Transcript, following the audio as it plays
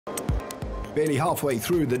Barely halfway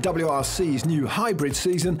through the WRC's new hybrid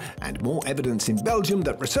season, and more evidence in Belgium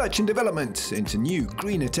that research and development into new,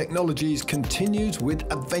 greener technologies continues with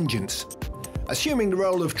a vengeance. Assuming the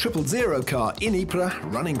role of 000 car in Ypres,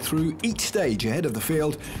 running through each stage ahead of the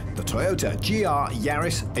field, the Toyota GR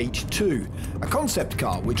Yaris H2, a concept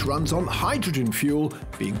car which runs on hydrogen fuel,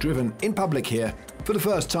 being driven in public here for the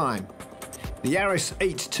first time. The Yaris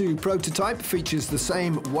H2 prototype features the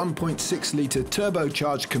same 1.6-litre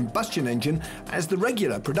turbocharged combustion engine as the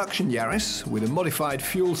regular production Yaris, with a modified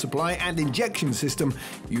fuel supply and injection system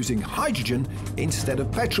using hydrogen instead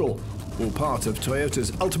of petrol, all part of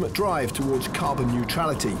Toyota's ultimate drive towards carbon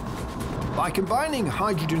neutrality. By combining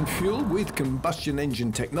hydrogen fuel with combustion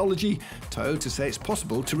engine technology, Toyota say it's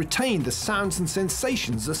possible to retain the sounds and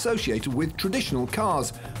sensations associated with traditional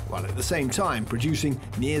cars, while at the same time producing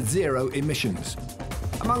near-zero emissions.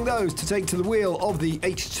 Among those to take to the wheel of the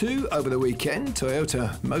H2 over the weekend,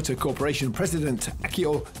 Toyota Motor Corporation President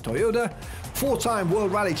Akio Toyoda, four-time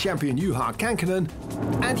World Rally Champion Juha Kankkunen,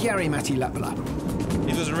 and Jari-Matti Latvala.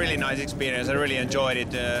 It was a really nice experience. I really enjoyed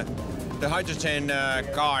it. The hydrogen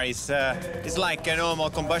car is like a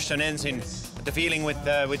normal combustion engine. The feeling with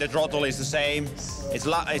the throttle is the same.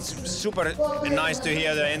 It's super nice to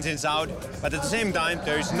hear the engine sound, but at the same time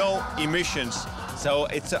there is no emissions. So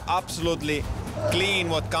it's absolutely clean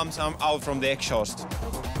what comes out from the exhaust.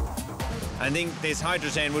 I think this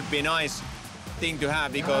hydrogen would be a nice thing to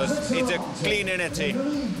have because it's a clean energy,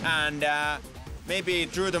 and maybe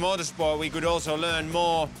through the motorsport we could also learn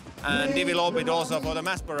more and develop it also for the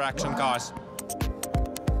mass production cars.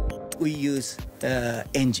 We use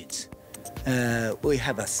engines. We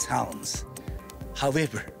have sounds.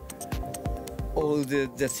 However, all the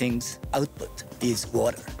things output is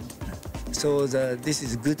water. So this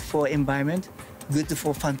is good for environment, good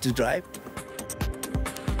for fun to drive.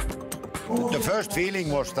 The first feeling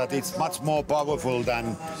was that it's much more powerful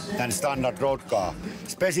than standard road car,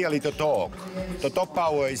 especially the torque. The top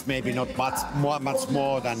power is maybe not much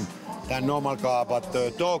more than normal car, but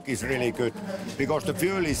the torque is really good because the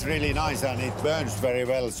fuel is really nice and it burns very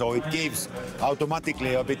well, so it gives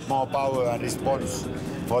automatically a bit more power and response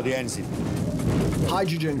for the engine.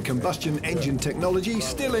 Hydrogen combustion engine technology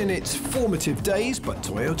still in its formative days, but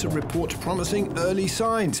Toyota report promising early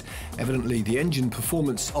signs. Evidently, the engine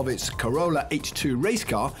performance of its Corolla H2 race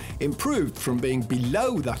car improved from being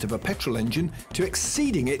below that of a petrol engine to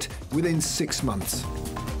exceeding it within 6 months.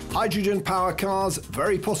 Hydrogen power cars,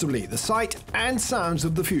 very possibly the sight and sounds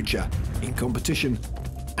of the future, in competition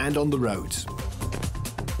and on the roads.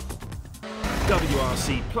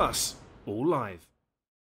 WRC Plus, all live.